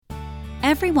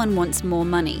Everyone wants more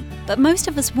money, but most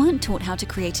of us weren't taught how to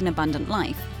create an abundant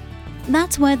life.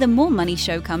 That's where the More Money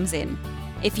Show comes in.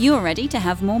 If you're ready to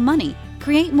have more money,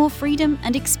 create more freedom,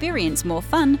 and experience more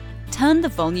fun, turn the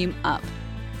volume up.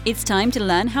 It's time to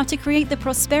learn how to create the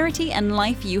prosperity and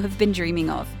life you have been dreaming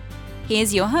of.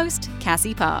 Here's your host,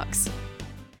 Cassie Parks.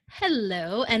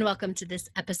 Hello, and welcome to this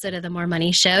episode of the More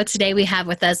Money Show. Today we have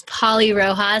with us Polly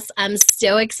Rojas. I'm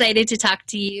so excited to talk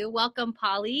to you. Welcome,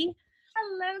 Polly.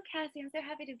 Hello, Cassie. I'm so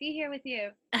happy to be here with you.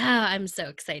 Oh, I'm so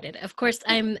excited. Of course,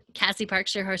 I'm Cassie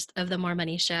Parks, your host of the More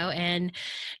Money Show, and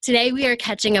today we are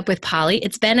catching up with Polly.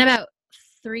 It's been about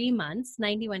 3 months,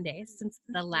 91 days since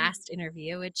the last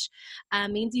interview, which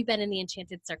means you've been in the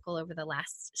Enchanted Circle over the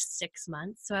last 6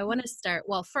 months. So I want to start,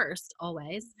 well, first,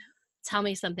 always, tell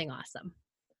me something awesome.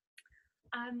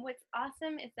 What's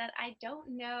awesome is that I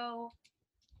don't know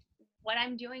what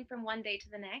I'm doing from one day to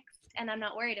the next, and I'm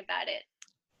not worried about it.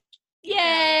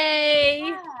 Yay!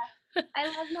 Yeah, I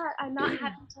love that. I'm not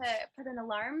having to put an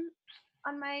alarm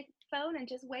on my phone and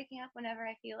just waking up whenever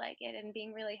I feel like it and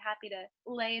being really happy to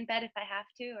lay in bed if I have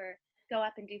to or go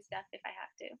up and do stuff if I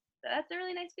have to. So that's a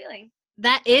really nice feeling.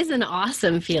 That is an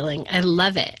awesome feeling. I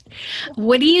love it.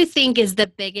 What do you think is the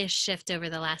biggest shift over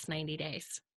the last 90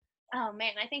 days? Oh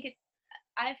man,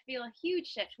 I feel a huge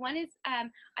shift. One is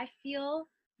I feel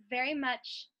very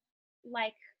much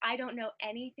like I don't know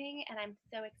anything and I'm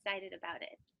so excited about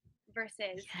it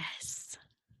versus Yes.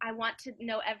 I want to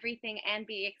know everything and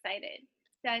be excited.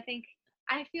 So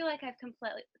I feel like I've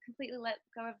completely let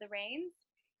go of the reins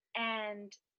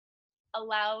and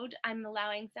I'm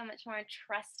allowing so much more and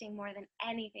trusting more than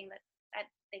anything that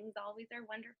things always are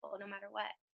wonderful no matter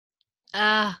what.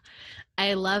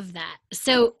 I love that.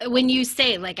 So when you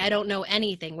say I don't know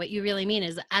anything, what you really mean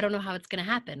is I don't know how it's going to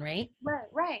happen, right?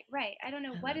 Right. I don't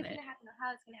know what is going to happen or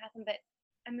how it's going to happen, but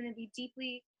I'm going to be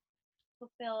deeply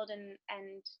fulfilled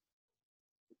and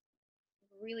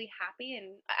really happy.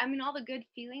 And I mean, all the good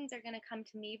feelings are going to come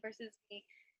to me versus me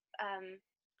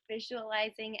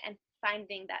visualizing and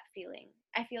finding that feeling.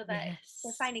 I feel that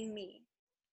they're finding me.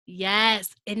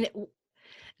 Yes. And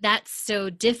that's so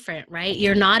different, right?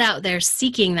 You're not out there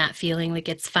seeking that feeling, like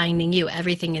it's finding you.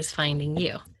 Everything is finding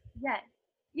you. Yes.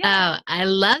 Oh, I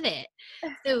love it.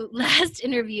 So last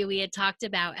interview, we had talked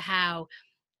about how,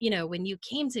 when you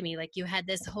came to me, you had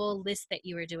this whole list that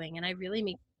you were doing, and I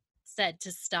really said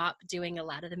to stop doing a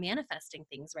lot of the manifesting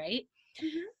things, right?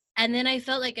 Mm-hmm. And then I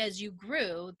felt like as you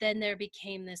grew, then there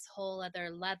became this whole other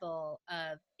level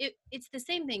of it's the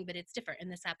same thing, but it's different. And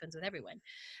this happens with everyone.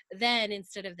 Then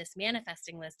instead of this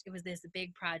manifesting list, it was this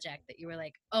big project that you were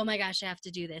like, oh my gosh, I have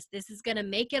to do this. This is going to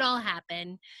make it all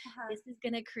happen. This is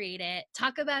going to create it.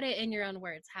 Talk about it in your own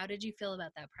words. How did you feel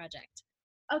about that project?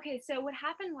 Okay, so what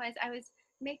happened was I was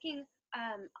making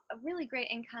a really great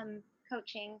income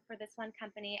coaching for this one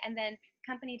company, and then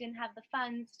company didn't have the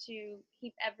funds to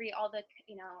keep all the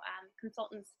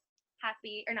consultants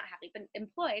happy, or not happy, but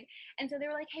employed. And so they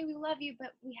were like, hey, we love you,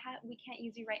 but we can't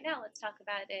use you right now. Let's talk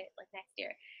about it next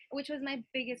year. Which was my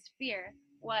biggest fear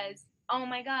was, oh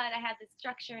my God, I have this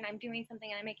structure and I'm doing something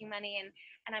and I'm making money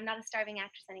and I'm not a starving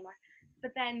actress anymore.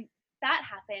 But then that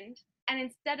happened, and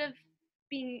instead of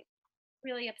being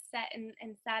really upset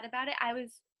and sad about it, I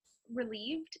was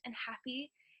relieved and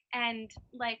happy, and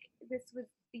this was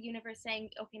the universe saying,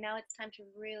 okay, now it's time to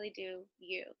really do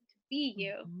you, to be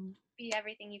you, be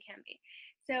everything you can be.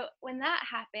 So when that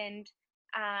happened,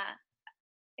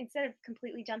 instead of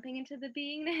completely jumping into the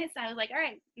beingness, I was like, all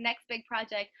right, next big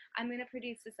project, I'm going to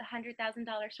produce this $100,000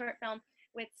 short film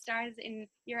with stars in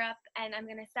Europe, and I'm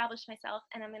going to establish myself,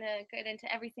 and I'm going to get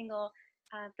into every single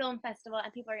film festival,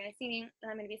 and people are going to see me,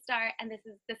 and I'm going to be a star, and this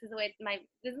is the way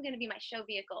this is going to be my show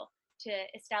vehicle to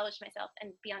establish myself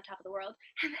and be on top of the world.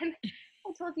 And then I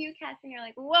told you, Cass, and you're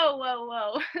like, whoa.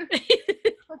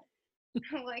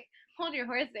 I'm like, hold your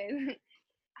horses.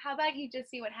 How about you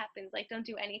just see what happens? Don't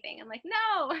do anything. I'm like,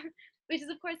 no, which is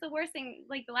of course the worst thing.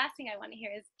 The last thing I want to hear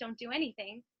is don't do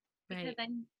anything, because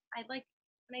then when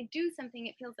I do something,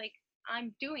 it feels like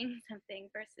I'm doing something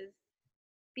versus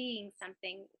being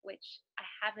something, which I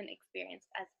haven't experienced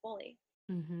as fully.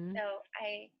 Mm-hmm. So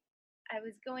I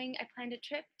planned a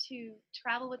trip to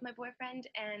travel with my boyfriend,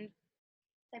 and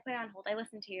I put it on hold. I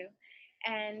listened to you,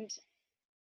 and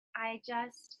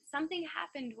something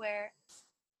happened where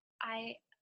I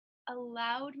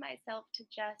allowed myself to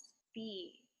just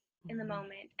be in the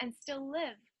moment and still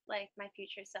live like my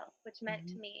future self, which meant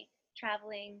to me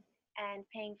traveling and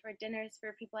paying for dinners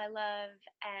for people I love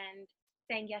and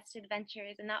saying yes to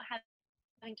adventures and not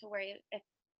having to worry if,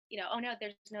 oh no,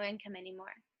 there's no income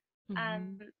anymore.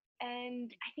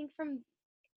 And I think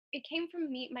it came from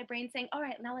me, my brain saying, all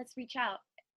right, now let's reach out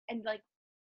and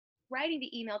writing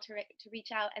the email to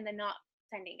reach out and then not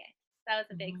sending it. That was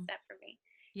a big step for me.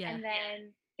 Yeah. And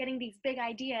then getting these big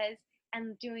ideas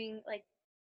and doing like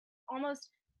almost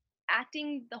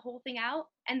acting the whole thing out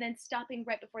and then stopping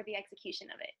right before the execution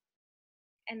of it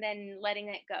and then letting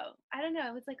it go. I don't know.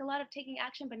 It was like a lot of taking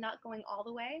action, but not going all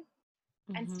the way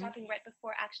and stopping right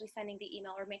before actually sending the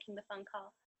email or making the phone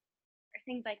call or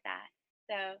things like that.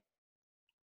 So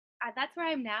that's where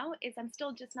I'm now, is I'm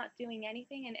still just not doing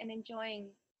anything and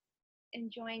enjoying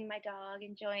my dog,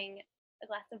 enjoying a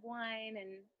glass of wine,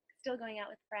 and still going out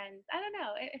with friends. I don't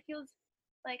know. It feels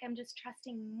like I'm just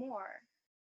trusting more,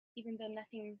 even though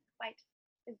nothing quite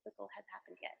physical has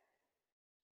happened yet.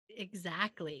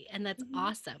 Exactly. And that's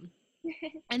awesome.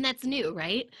 And that's new,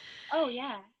 right? Oh,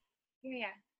 yeah. Yeah.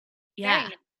 Yeah.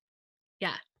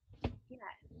 Yeah. Yeah.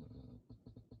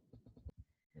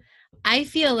 I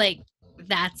feel like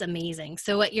that's amazing.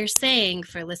 So what you're saying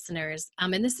for listeners,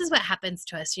 and this is what happens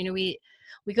to us, you know, we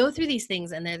go through these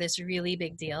things and they're this really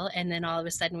big deal. And then all of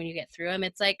a sudden when you get through them,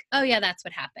 it's like, oh yeah, that's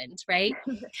what happened. Right.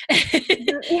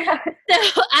 Yeah.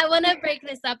 So I want to break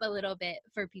this up a little bit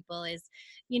for people is,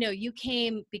 you know, you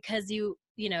came because you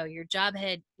know, your job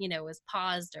had, you know, was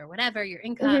paused or whatever, your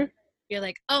income, you're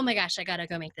like, oh my gosh, I got to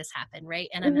go make this happen. Right.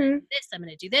 And I'm going to do this. I'm going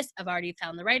to do this. I've already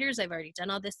found the writers. I've already done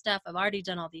all this stuff. I've already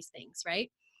done all these things.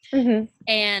 Right.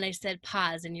 And I said,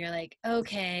 pause. And you're like,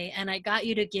 okay. And I got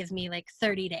you to give me like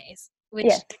 30 days,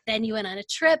 which then you went on a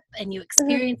trip and you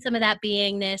experienced some of that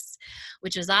beingness,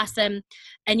 which was awesome.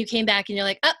 And you came back and you're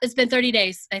like, oh, it's been 30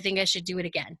 days. I think I should do it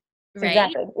again. Right.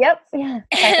 Exactly. Yep. Yeah.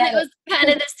 And it was kind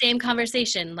of the same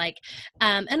conversation, like,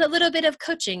 and a little bit of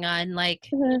coaching on like,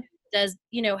 does,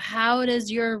 you know, how does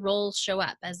your role show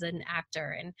up as an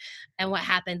actor and what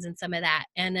happens in some of that.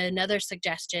 And another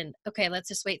suggestion, okay, let's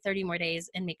just wait 30 more days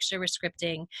and make sure we're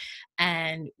scripting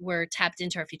and we're tapped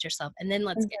into our future self. And then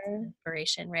let's get some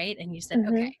inspiration. Right. And you said,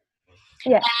 okay.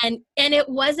 Yeah. And it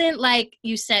wasn't like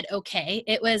you said, okay,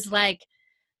 it was like,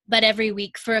 but every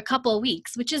week for a couple of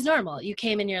weeks, which is normal. You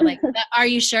came and you're like, are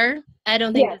you sure? I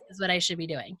don't think this is what I should be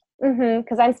doing.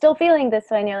 Because I'm still feeling this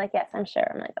way. And you're like, yes, I'm sure.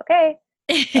 I'm like, okay.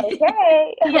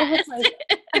 Okay. Yes. Like,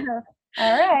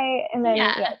 all right. And then,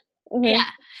 yeah.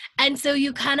 And so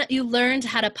you learned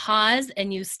how to pause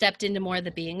and you stepped into more of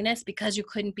the beingness because you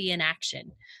couldn't be in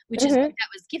action, which is what that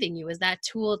was giving you, was that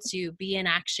tool to be in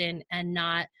action and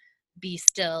not be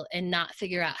still and not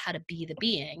figure out how to be the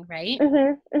being, right?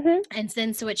 And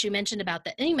then, so what you mentioned about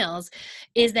the emails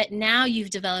is that now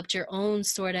you've developed your own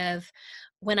sort of,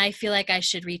 when I feel like I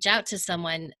should reach out to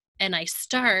someone and I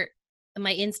start,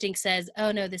 my instinct says,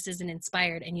 oh no, this isn't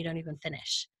inspired, and you don't even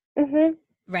finish.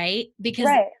 Right? Because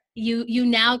you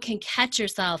now can catch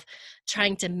yourself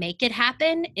trying to make it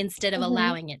happen instead of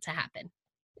allowing it to happen.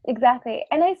 Exactly.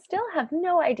 And I still have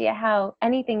no idea how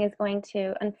anything is going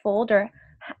to unfold or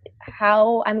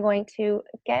how I'm going to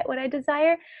get what I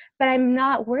desire, but I'm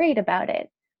not worried about it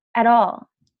at all.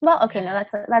 Well, okay, no,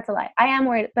 that's a lie. I am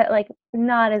worried, but like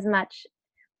not as much.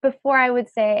 Before, I would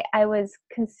say I was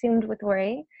consumed with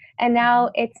worry, and now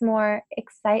it's more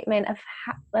excitement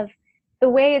of the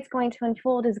way it's going to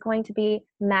unfold is going to be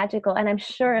magical, and I'm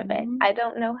sure of it. I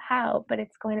don't know how, but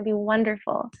it's going to be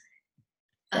wonderful.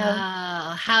 So,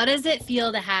 how does it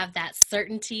feel to have that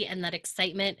certainty and that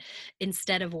excitement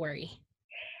instead of worry?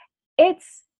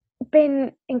 It's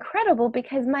been incredible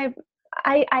because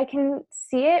I can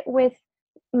see it with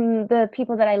the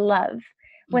people that I love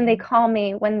when they call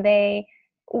me,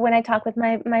 when I talk with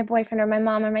my boyfriend or my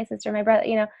mom or my sister, or my brother,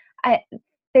 you know,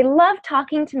 they love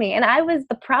talking to me. And I was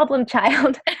the problem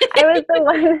child. I was the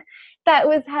one that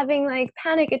was having like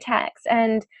panic attacks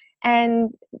and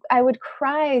I would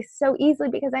cry so easily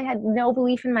because I had no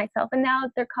belief in myself. And now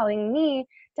they're calling me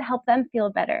to help them feel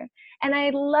better. And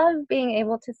I love being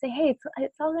able to say, hey,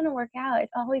 it's all going to work out. It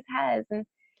always has. And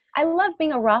I love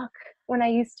being a rock when I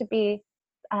used to be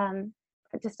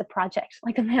just a project,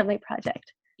 like a family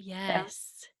project.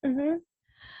 Yes. So,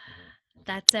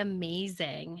 that's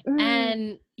amazing.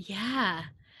 And yeah.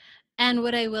 And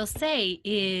what I will say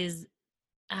is,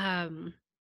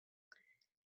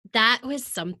 that was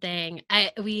something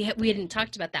we hadn't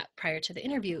talked about that prior to the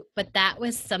interview, but that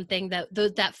was something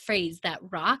that phrase, that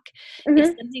rock, is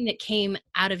something that came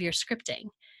out of your scripting.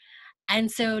 And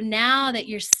so now that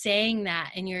you're saying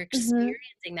that and you're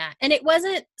experiencing that, and it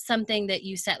wasn't something that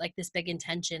you set like this big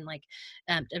intention, like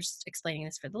I'm just explaining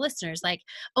this for the listeners, like,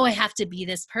 oh, I have to be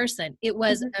this person. It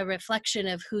was a reflection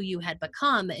of who you had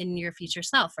become in your future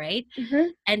self, right?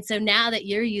 And so now that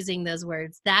you're using those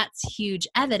words, that's huge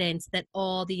evidence that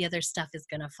all the other stuff is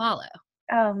going to follow.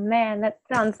 Oh man, that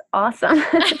sounds awesome.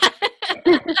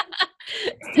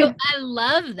 So I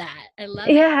love that. I love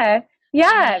it.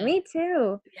 Yeah, Yeah. me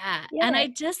too. Yeah. And Yeah. I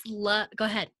just love, go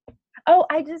ahead. Oh,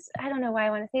 I don't know why I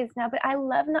want to say this now, but I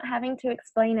love not having to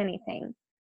explain anything.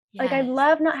 Like, I Yes.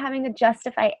 love not having to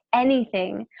justify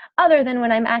anything other than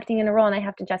when I'm acting in a role and I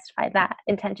have to justify that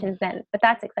intentions then, but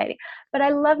that's exciting. But I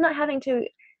love not having to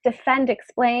defend,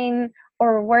 explain,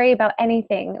 or worry about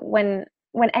anything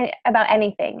about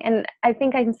anything. And I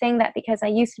think I'm saying that because I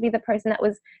used to be the person that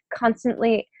was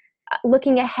constantly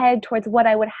looking ahead towards what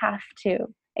I would have to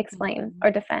explain Mhm.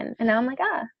 or defend. And now I'm like,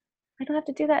 I don't have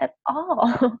to do that at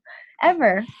all,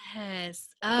 ever. Yes.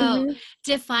 Oh, Hmm.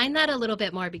 define that a little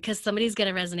bit more because somebody's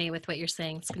going to resonate with what you're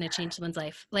saying. It's going to change someone's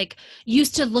life. Like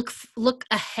used to look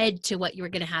ahead to what you were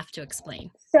going to have to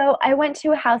explain. So I went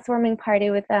to a housewarming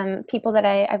party with people that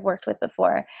I've worked with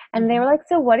before, and they were Mhm. like,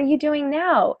 "So what are you doing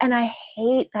now?" And I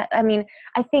hate that. I mean,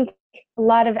 I think a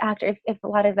lot of actors, if a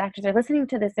lot of actors are listening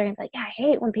to this, they're gonna be like, "Yeah, I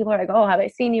hate when people are like, oh, have I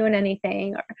seen you in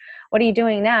anything?" or "What are you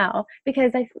doing now?"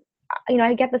 Because I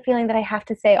get the feeling that I have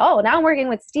to say, "Oh, now I'm working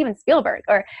with Steven Spielberg,"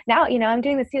 or "Now, I'm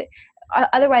doing this."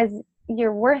 Otherwise,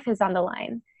 your worth is on the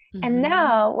line. And Mhm.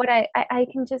 now, what I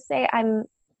can just say, I'm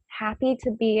happy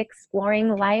to be exploring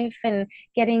life and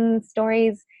getting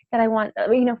stories that I want,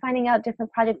 finding out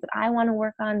different projects that I want to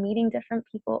work on, meeting different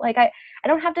people. Like I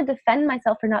don't have to defend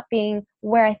myself for not being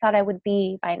where I thought I would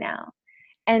be by now.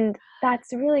 And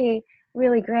that's really,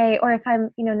 really great. Or if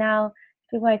I'm, now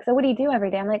people are like, "So what do you do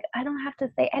every day?" I'm like, I don't have to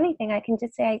say anything. I can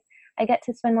just say I get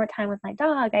to spend more time with my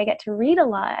dog. I get to read a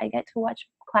lot. I get to watch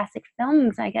classic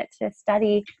films. I get to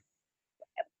study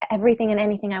everything and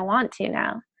anything I want to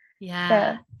now. So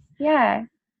Yeah. yeah.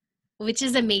 Which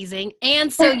is amazing.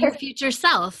 And so your future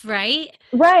self, right?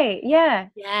 Right, yeah.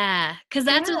 Yeah. Because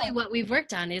that's really Yeah. what we've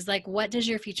worked on is like, what does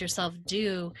your future self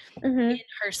do in Mhm.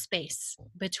 her space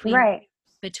Right.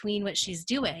 between what she's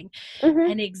doing?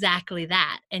 Mhm. And exactly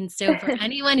that. And so for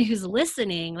anyone who's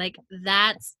listening, like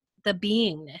that's the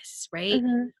beingness, right?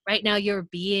 Mhm. Right now you're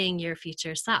being your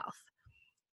future self.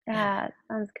 Yeah. Yeah,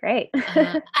 sounds great.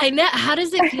 I know. How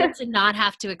does it feel to not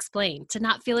have to explain, to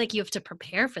not feel like you have to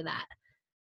prepare for that?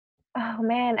 Oh,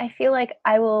 man, I feel like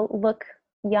I will look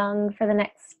young for the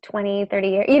next 20, 30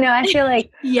 years. I feel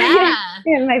like Yeah.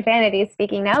 my vanity is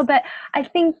speaking now, but I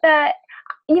think that,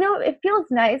 it feels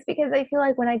nice because I feel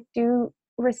like when I do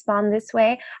respond this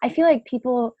way, I feel like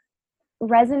people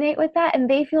resonate with that and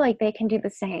they feel like they can do the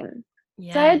same.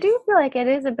 So I Yes. do feel like it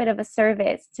is a bit of a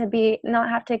service to be not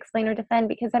have to explain or defend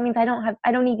because that means I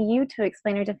don't need you to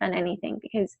explain or defend anything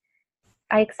because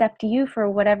I accept you for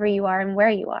whatever you are and where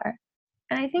you are.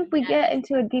 And I think we get Yes.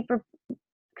 into a deeper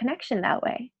connection that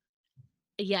way.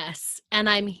 Yes. And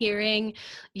I'm hearing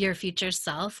your future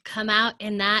self come out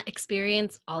in that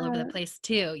experience all over the Uh, place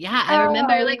too. Yeah. I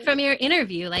remember like oh, from your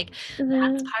interview, like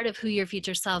that's mhm, part of who your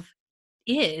future self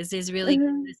is really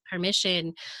mhm. this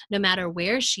permission, no matter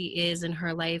where she is in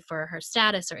her life or her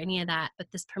status or any of that, but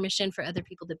this permission for other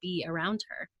people to be around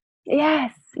her.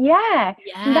 Yes, yeah.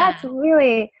 And Yeah. that's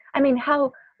really, I mean,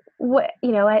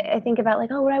 I think about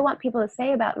like, oh, what I want people to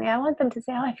say about me. I want them to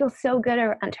say, oh, I feel so good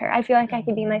around her. I feel like I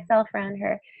can be Mhm. myself around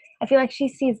her. I feel like she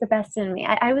sees the best in me.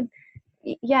 I would,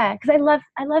 yeah, because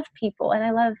I love people and I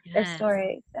love their Yes.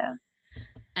 stories. So.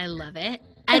 I love it.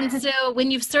 And so when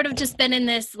you've sort of just been in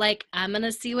this, like, I'm going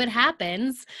to see what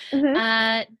happens, Mhm.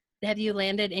 uh, have you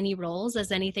landed any roles?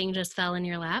 Has anything just fell in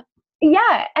your lap?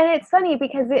 Yeah, and it's funny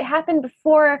because it happened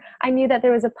before I knew that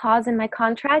there was a pause in my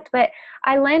contract, but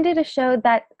I landed a show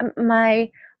that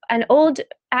an old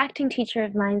acting teacher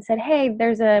of mine said, "Hey,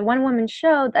 there's a one-woman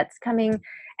show that's coming,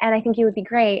 and I think you would be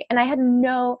great." And I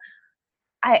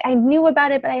knew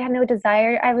about it, but I had no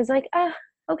desire. I was like,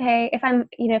 okay, if I'm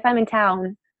in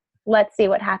town, let's see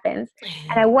what happens."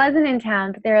 And I wasn't in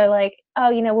town, but they were like,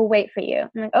 "Oh, we'll wait for you."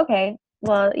 I'm like, "Okay,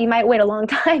 well, you might wait a long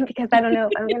time because I don't know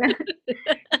if I'm gonna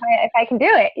if I can do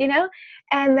it."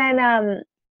 And then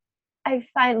I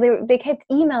finally they kept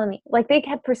emailing me, like they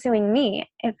kept pursuing me.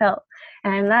 It felt,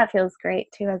 and that feels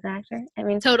great too as an actor. I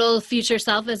mean, Total future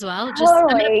self as well. Just, I'm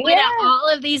going to totally, point out yeah. all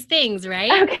of these things,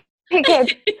 right? Okay,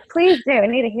 good. Please do. I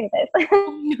need to hear this.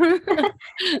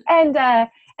 and uh,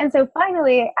 and so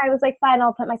finally, I was like, fine,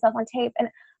 I'll put myself on tape. And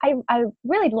I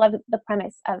really loved the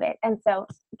premise of it, and so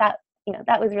that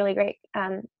that was really great.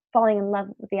 Falling in love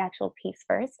with the actual piece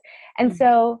first, and Mhm.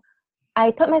 so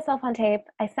I put myself on tape.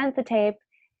 I sent the tape,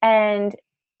 and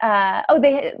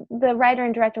the writer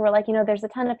and director were like, there's a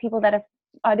ton of people that are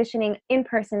auditioning in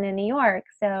person in New York,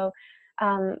 so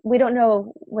we don't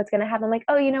know what's going to happen. I'm like,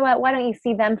 oh, you know what? Why don't you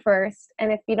see them first?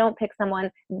 And if you don't pick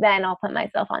someone, then I'll put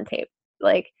myself on tape.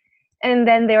 Like, and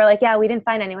then they were like, yeah, we didn't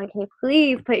find anyone. Can you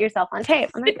please put yourself on tape?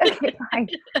 I'm like, okay, fine.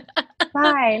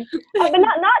 fine. But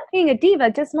not being a diva,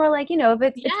 just more like, if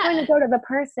it's going to Yeah. go to the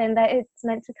person that it's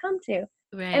meant to come to.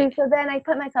 Right. And so then I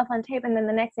put myself on tape, and then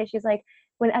the next day she's like,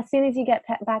 as soon as you get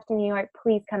back to New York,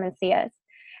 please come and see us.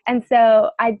 And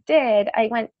so I did. I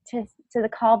went to the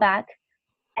callback,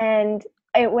 and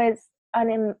it was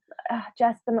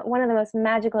one of the most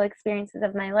magical experiences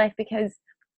of my life, because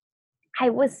I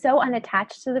was so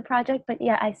unattached to the project, but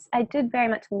yeah, I did very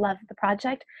much love the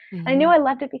project. And I knew I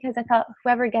loved it because I thought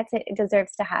whoever gets it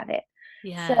deserves to have it.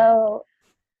 Yeah. So,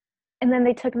 and then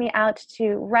they took me out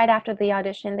right after the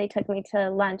audition, they took me to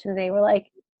lunch, and they were like,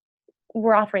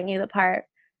 "We're offering you the part.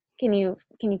 Can you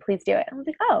please do it?" I was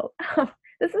like, "Oh,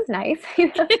 this is nice.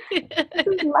 This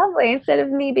is lovely." Instead of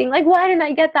me being like, "Why didn't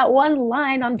I get that one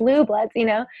line on Blue Bloods?"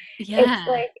 It's Yeah.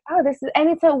 like, oh, and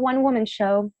it's a one-woman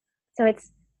show. So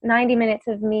it's 90 minutes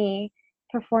of me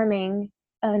performing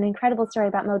an incredible story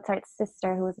about Mozart's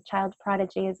sister, who was a child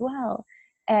prodigy as well.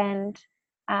 And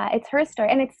it's her story.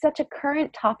 And it's such a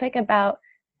current topic about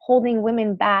holding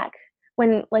women back.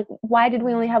 When, like, why did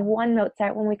we only have one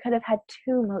Mozart when we could have had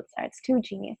two Mozarts, two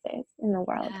geniuses in the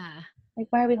world? Yeah. Like,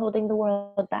 why are we holding the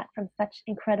world back from such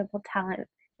incredible talent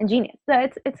and genius? So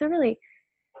it's a really,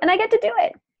 and I get to do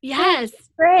it. Yes.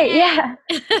 Great. Yay. Yeah.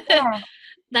 Yeah.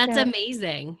 That's Yeah.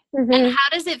 amazing. Mm-hmm. And how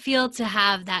does it feel to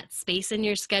have that space in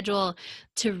your schedule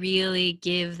to really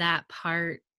give that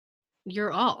part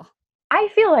your all? I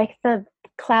feel like the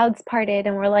clouds parted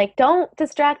and we're like, don't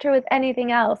distract her with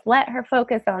anything else. Let her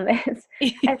focus on this.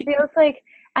 It feels like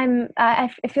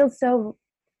it feels so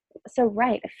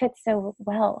right. It fits so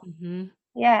well. Mm-hmm.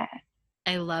 Yeah.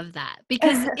 I love that,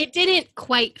 because it didn't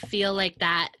quite feel like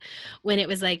that when it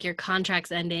was like your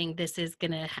contract's ending. This is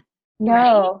gonna,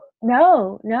 right?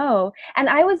 No. And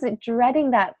I was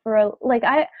dreading that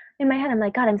in my head, I'm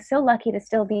like, God, I'm so lucky to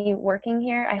still be working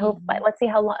here. I hope, Mhm. let's see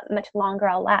how much longer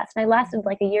I'll last. And I lasted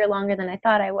like a year longer than I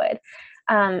thought I would.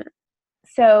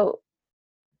 So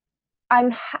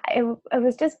it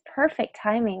was just perfect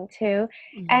timing too.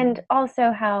 And Mhm.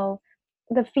 also how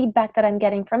the feedback that I'm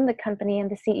getting from the company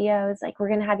and the CEO is like, we're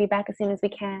going to have you back as soon as we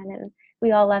can. And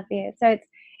we all love you. So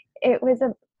it was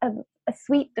a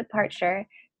sweet departure.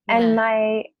 And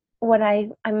Yeah. what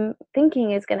I'm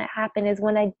thinking is going to happen is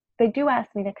when they do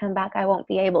ask me to come back, I won't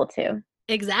be able to.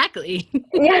 Exactly.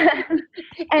 Yeah.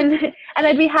 and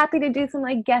I'd be happy to do some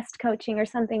like guest coaching or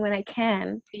something when I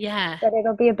can, Yeah. but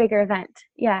it'll be a bigger event.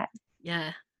 Yeah.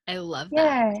 Yeah. I love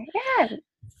that. Yeah. Yeah.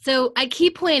 So I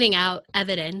keep pointing out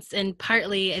evidence, and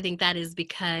partly I think that is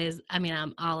because, I mean,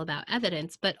 I'm all about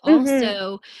evidence, but Mhm.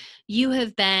 also you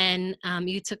have been,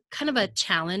 you took kind of a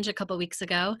challenge a couple weeks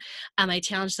ago. I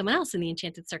challenged someone else in the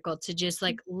Enchanted Circle to just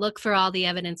like look for all the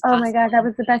evidence Oh my possible. God, that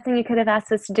was the best thing you could have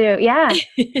asked us to do. Yeah.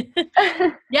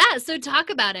 Yeah. So talk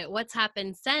about it. What's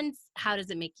happened since? How does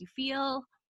it make you feel?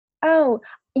 Oh,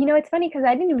 it's funny because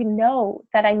I didn't even know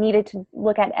that I needed to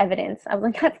look at evidence. I was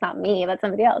like, that's not me, that's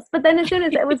somebody else. But then as soon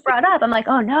as it was brought up, I'm like,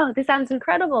 oh no, this sounds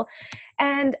incredible.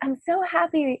 And I'm so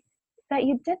happy that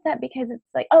you did that, because it's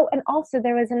like, oh, and also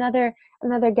there was another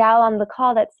gal on the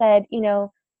call that said,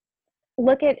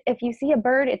 if you see a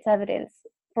bird, it's evidence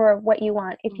for what you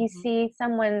want. If you Mhm. see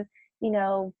someone, you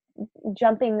know,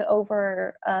 jumping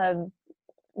over a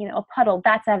puddle,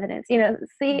 that's evidence. See,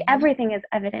 Mhm. everything is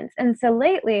evidence. And so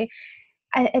lately,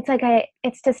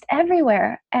 it's just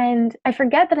everywhere, and I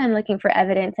forget that I'm looking for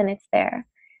evidence, and it's there.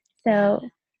 Yeah. So,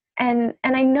 and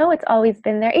I know it's always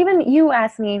been there. Even you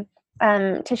asked me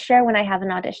to share when I have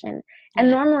an audition, and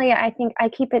Yeah. normally I think I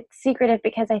keep it secretive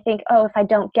because I think, oh, if I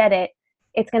don't get it,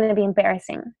 it's going to be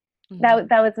embarrassing. Mhm.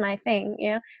 That was my thing,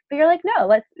 But you're like, no,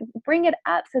 let's bring it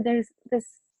up. So there's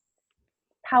this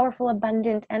powerful,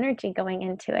 abundant energy going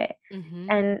into it,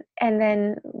 Mhm. and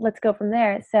then let's go from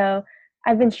there. So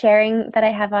I've been sharing that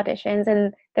I have auditions,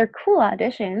 and they're cool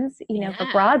auditions, for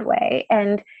Yeah. Broadway,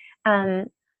 um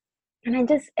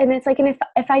and it's like, and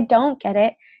if I don't get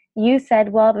it, you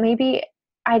said, well, maybe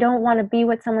I don't want to be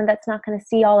with someone that's not going to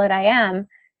see all that I am.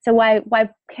 So why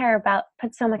care about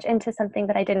put so much into something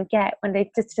that I didn't get when they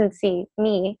just didn't see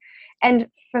me? And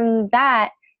from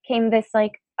that came this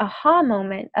like aha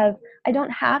moment of, I don't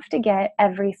have to get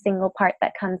every single part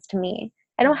that comes to me.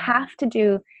 I don't Mhm. have to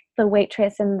do the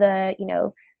waitress and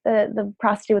the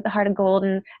prostitute with the heart of gold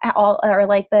and all, or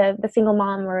like the single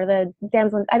mom or the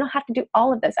damsel. I don't have to do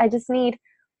all of this. I just need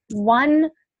one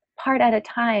part at a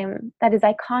time that is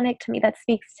iconic to me, that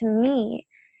speaks to me,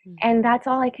 and Mhm. that's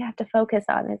all I have to focus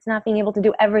on. It's not being able to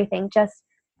do everything, just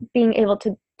being able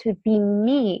to be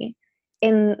me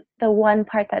in the one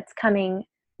part that's coming,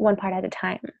 one part at a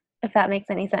time, if that makes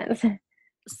any sense.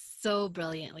 so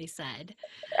brilliantly said.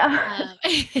 Thank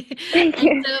And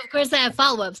you. so of course I have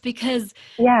follow-ups because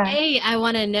Yeah. I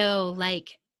want to know,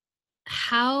 like,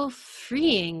 how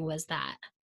freeing was that?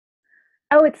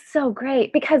 Oh, it's so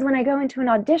great because when I go into an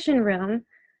audition room,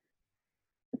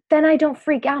 then I don't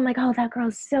freak out. I'm like, "Oh, that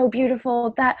girl's so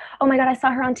beautiful. That oh my god, I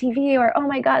saw her on TV," or "Oh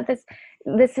my god, this is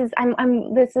this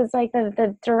is like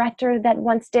the director that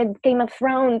once did Game of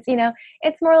Thrones," you know?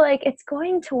 It's more like it's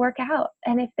going to work out,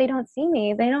 and if they don't see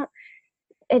me, they don't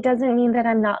it doesn't mean that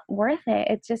I'm not worth it.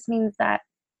 It just means that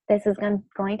this is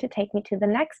going to take me to the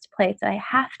next place I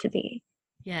have to be.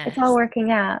 It's all Yes.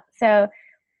 working out. So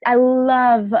I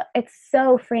love it's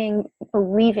so freeing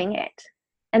believing it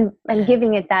and Yeah.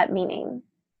 giving it that meaning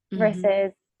Hmm.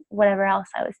 versus whatever else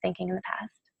I was thinking in the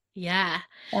past. Yeah.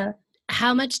 So,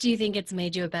 How much do you think it's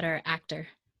made you a better actor?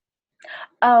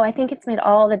 oh, I think it's made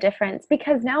all the difference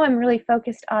because now I'm really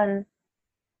focused on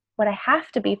what I have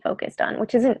to be focused on,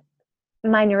 which isn't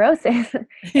my neurosis.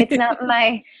 It's not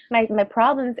my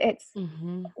problems. It's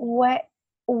Hmm. what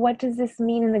what does this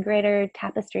mean in the greater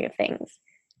tapestry of things?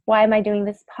 Why am I doing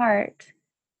this part?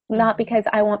 Not Hmm. because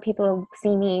I want people to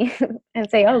see me and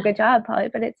say, "Oh, Yeah. good job, Polly,"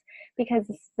 but it's because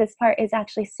this part is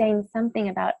actually saying something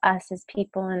about us as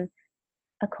people and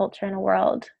a culture and a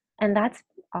world, and that's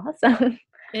awesome.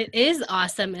 It is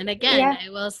awesome. And again, Yeah. I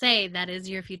will say that is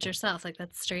your future self. Like,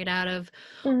 that's straight out of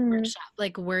Mm, workshop,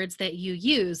 like words that you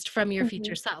used from your mhm.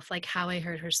 future self, like how I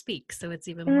heard her speak. So it's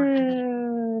even more evident.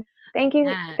 Mm.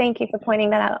 Yeah. Thank you for pointing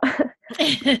that out.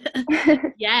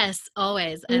 Yes,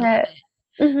 always. I love Yeah. it.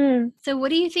 Mhm. So what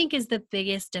do you think is the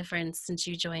biggest difference since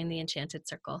you joined the Enchanted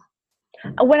Circle?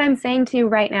 What I'm saying to you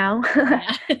right now,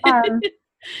 Yeah. um,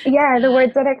 yeah, the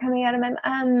words that are coming out of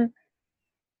my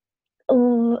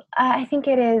I think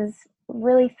it is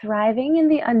really thriving in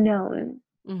the unknown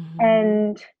Hmm.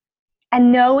 and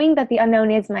knowing that the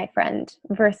unknown is my friend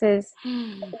versus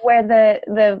where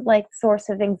the like source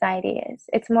of anxiety is.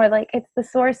 It's more like it's the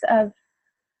source of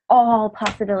all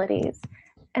possibilities,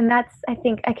 and that's I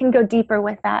think I can go deeper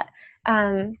with that,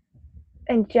 and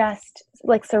just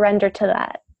like surrender to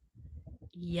that.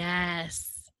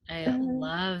 Yes. I Mhm.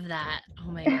 love that.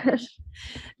 Oh my gosh.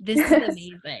 This is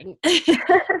amazing.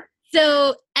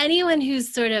 So anyone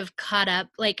who's sort of caught up,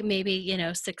 like maybe,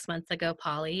 6 months ago,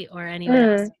 Polly, or anyone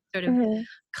else Mm. sort of Mhm.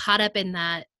 caught up in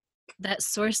that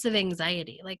source of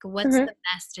anxiety, like what's Mhm. the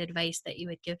best advice that you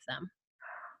would give them?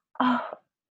 Oh,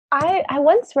 I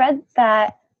once read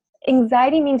that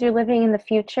anxiety means you're living in the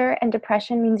future and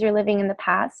depression means you're living in the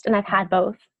past, and I've had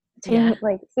both Yeah. to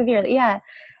like severely, yeah.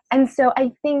 And so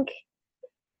I think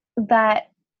that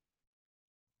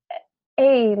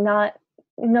not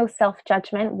no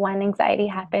self-judgment when anxiety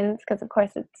happens because of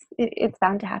course it's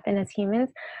bound to happen as humans.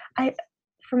 I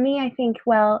For me, I think,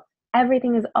 well,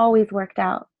 everything is always worked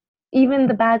out. Even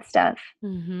the bad stuff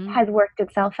Mm-hmm. has worked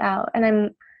itself out,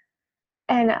 and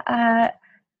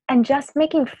and just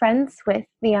making friends with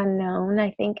the unknown,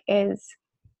 I think, is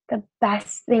the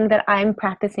best thing that I'm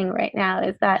practicing right now,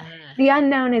 is that Yeah. the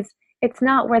unknown is it's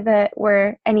not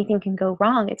where anything can go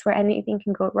wrong, it's where anything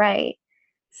can go right.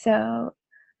 So,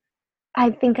 I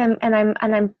think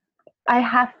I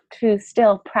have to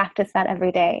still practice that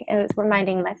every day, and it's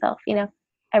reminding myself,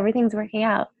 everything's working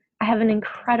out. I have an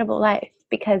incredible life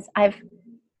because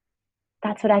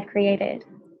that's what I've created.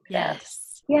 So,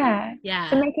 Yes. yeah.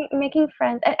 So Yeah. making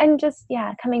friends and just,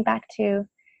 yeah, coming back to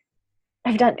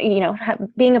I've done,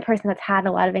 being a person that's had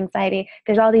a lot of anxiety,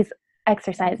 there's all these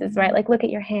exercises, right? Like look at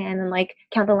your hand and like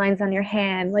count the lines on your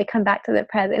hand, like come back to the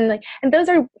present. And those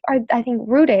are I think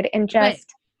rooted in Right.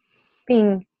 just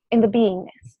being in the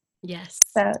beingness. Yes.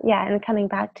 So yeah, and coming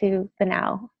back to the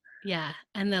now. Yeah.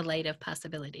 And the light of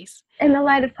possibilities. In the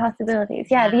light of possibilities.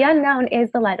 Yeah, Yeah. the unknown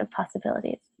is the light of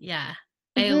possibilities. Yeah.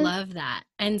 I Mhm. love that.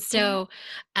 And Yeah. so,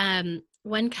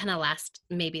 one kind of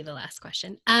maybe the last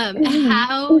question. Mhm.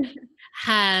 How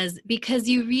because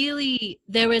you really,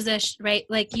 there was right,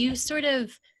 like you sort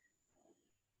of,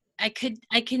 I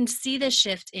can see the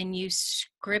shift in you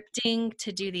scripting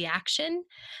to do the action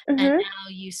and Mhm. now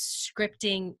you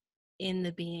scripting in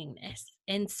the beingness.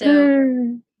 And so,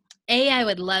 Mm. I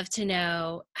would love to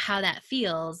know how that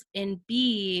feels, and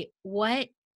B, what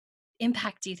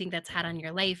impact do you think that's had on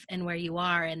your life and where you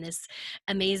are and this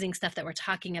amazing stuff that we're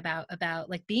talking about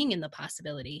like being in the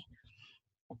possibility?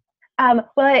 Well,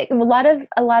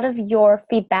 a lot of your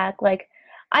feedback, like,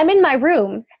 I'm in my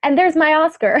room and there's my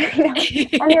Oscar,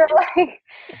 and you're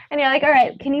like, all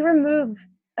right, can you remove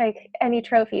like any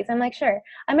trophies? I'm like, sure.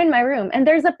 I'm in my room and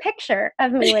there's a picture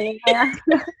of me winning my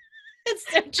Oscar.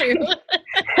 It's so true.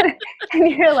 And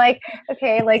you're like,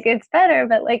 okay, like it's better,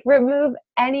 but like remove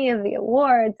any of the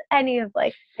awards, any of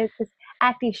like it's just,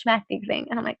 acty schmacty thing.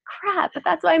 And I'm like, crap, but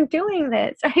that's why I'm doing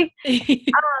this, right?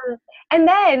 And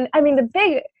then, I mean,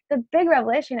 the big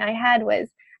revelation I had was,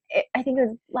 I think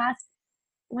it was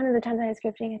one of the times I was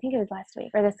scripting, I think it was last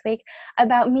week or this week,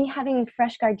 about me having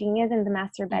fresh gardenias in the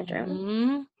master bedroom.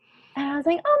 Mm-hmm. And I was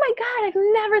like, oh my God, I've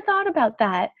never thought about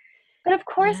that. But of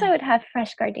course I would have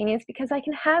fresh gardenias because I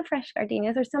can have fresh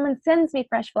gardenias, or someone sends me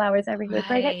fresh flowers every week,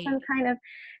 or I get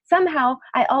somehow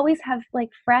I always have like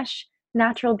fresh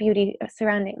natural beauty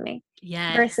surrounding me.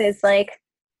 Yes. Versus like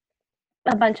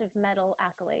a bunch of metal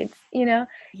accolades, you know?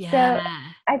 Yeah. So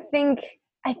I think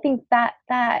that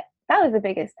was the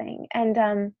biggest thing.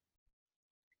 And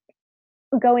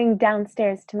going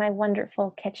downstairs to my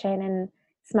wonderful kitchen and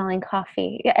smelling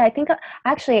coffee. I think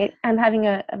actually I'm having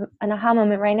an aha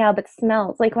moment right now, but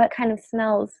smells, like what kind of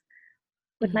smells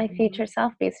would my future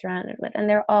self be surrounded with? And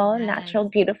they're all natural,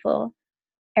 beautiful,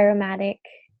 aromatic,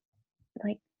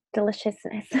 like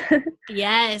deliciousness.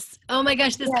 Yes. Oh my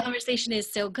gosh, this conversation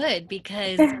is so good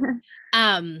because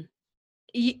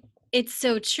it's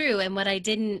so true. And what I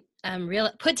didn't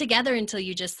put together until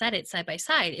you just said it side by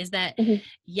side is that,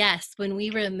 yes, when we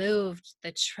removed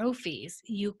the trophies,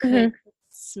 you could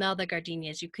smell the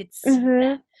gardenias, you could see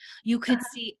them, you could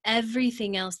see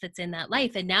everything else that's in that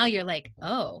life. And now you're like,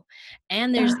 oh,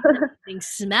 and there's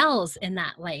smells in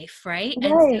that life, right?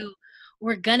 And so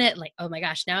we're gonna like, oh my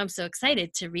gosh, now I'm so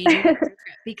excited to read your script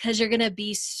because you're gonna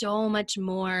be so much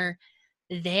more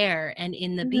there and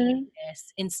in the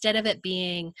beingness instead of it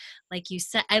being like you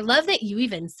said. I love that you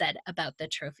even said about the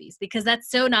trophies because that's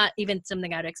so not even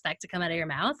something I would expect to come out of your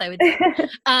mouth, I would say.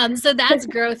 So that's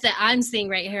growth that I'm seeing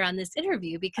right here on this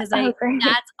interview because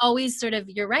that's always sort of,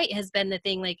 you're right, has been the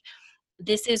thing, like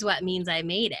this is what means I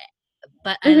made it.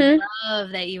 But I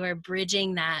love that you are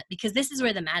bridging that because this is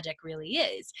where the magic really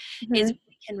is we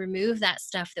can remove that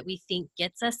stuff that we think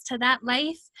gets us to that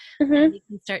life and we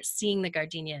can start seeing the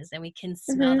gardenias and we can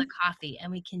smell the coffee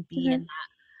and we can be in that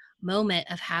moment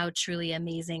of how truly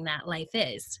amazing that life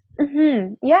is.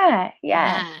 Yeah.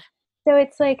 So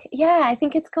it's like, I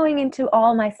think it's going into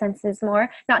all my senses more,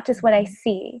 not just what I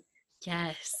see.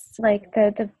 Yes. Like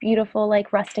the beautiful,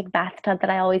 like rustic bathtub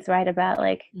that I always write about,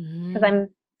 like, because I'm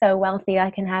so wealthy, I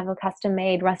can have a custom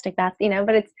made rustic bath, you know,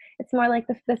 but it's more like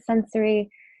the sensory,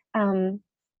 the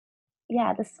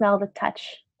smell, the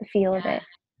touch, the feel of it.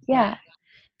 Yeah.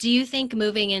 Do you think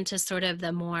moving into sort of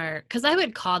the more, because I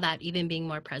would call that even being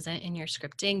more present in your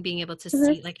scripting, being able to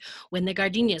see like when the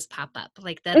gardenias pop up,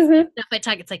 like that's stuff I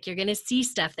talk, it's like you're going to see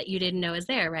stuff that you didn't know is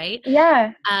there, right?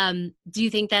 Yeah. Do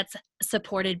you think that's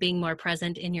supported being more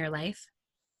present in your life?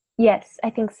 Yes,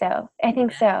 I think so.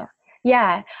 So.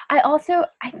 Yeah. I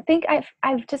think I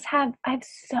have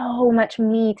so much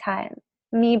me time,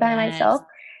 me by myself,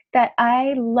 that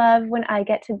I love when I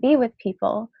get to be with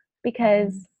people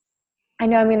because I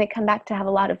know I'm going to come back to have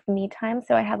a lot of me time.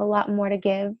 So I have a lot more to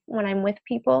give when I'm with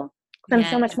people because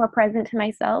I'm so much more present to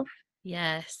myself.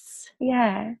 Yes.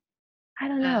 Yeah. I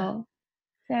don't know.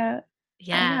 So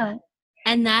yeah.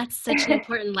 And that's such an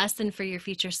important lesson for your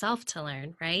future self to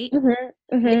learn, right?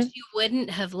 Which you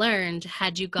wouldn't have learned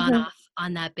had you gone off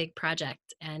on that big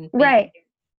project and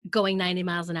going 90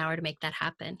 miles an hour to make that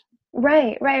happen.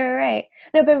 Right.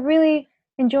 No, but really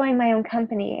enjoying my own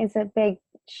company is a big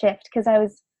shift because I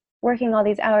was working all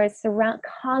these hours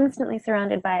constantly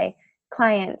surrounded by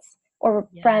clients or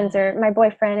friends or my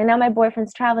boyfriend. And now my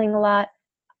boyfriend's traveling a lot.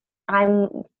 I'm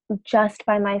just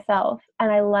by myself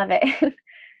and I love it.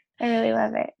 I really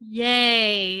love it.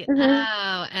 Yay.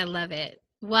 Oh, I love it.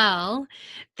 Well,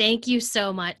 thank you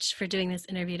so much for doing this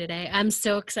interview today. I'm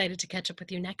so excited to catch up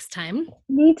with you next time.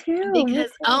 Me too. Because,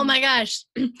 oh my gosh,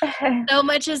 so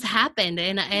much has happened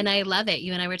and I love it.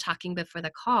 You and I were talking before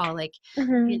the call, like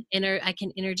I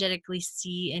can energetically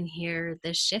see and hear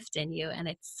the shift in you and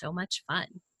it's so much fun.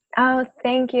 Oh,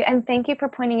 thank you. And thank you for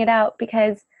pointing it out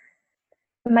because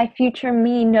my future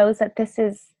me knows that this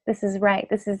is right.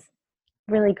 This is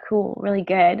really cool, really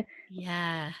good.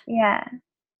 Yeah.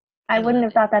 I wouldn't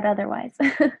have thought that otherwise.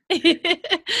 Good.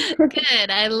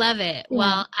 I love it. Yeah.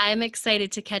 Well, I'm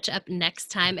excited to catch up next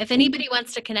time. If anybody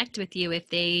wants to connect with you, if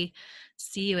they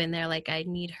see you and they're like, I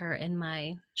need her in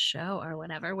my show or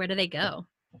whatever, where do they go?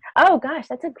 Oh gosh,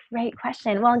 that's a great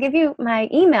question. Well, I'll give you my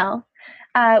email,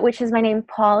 which is my name,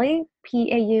 Paulie,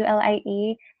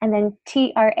 Paulie, and then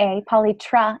TRA,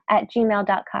 Paulietra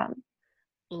 @gmail.com.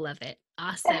 Love it.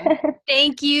 Awesome.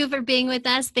 Thank you for being with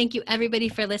us. Thank you everybody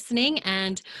for listening,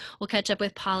 and we'll catch up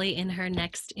with Paulie in her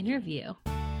next interview.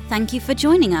 Thank you for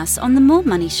joining us on The More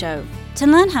Money Show. To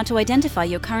learn how to identify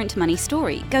your current money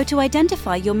story, go to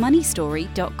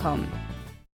identifyyourmoneystory.com.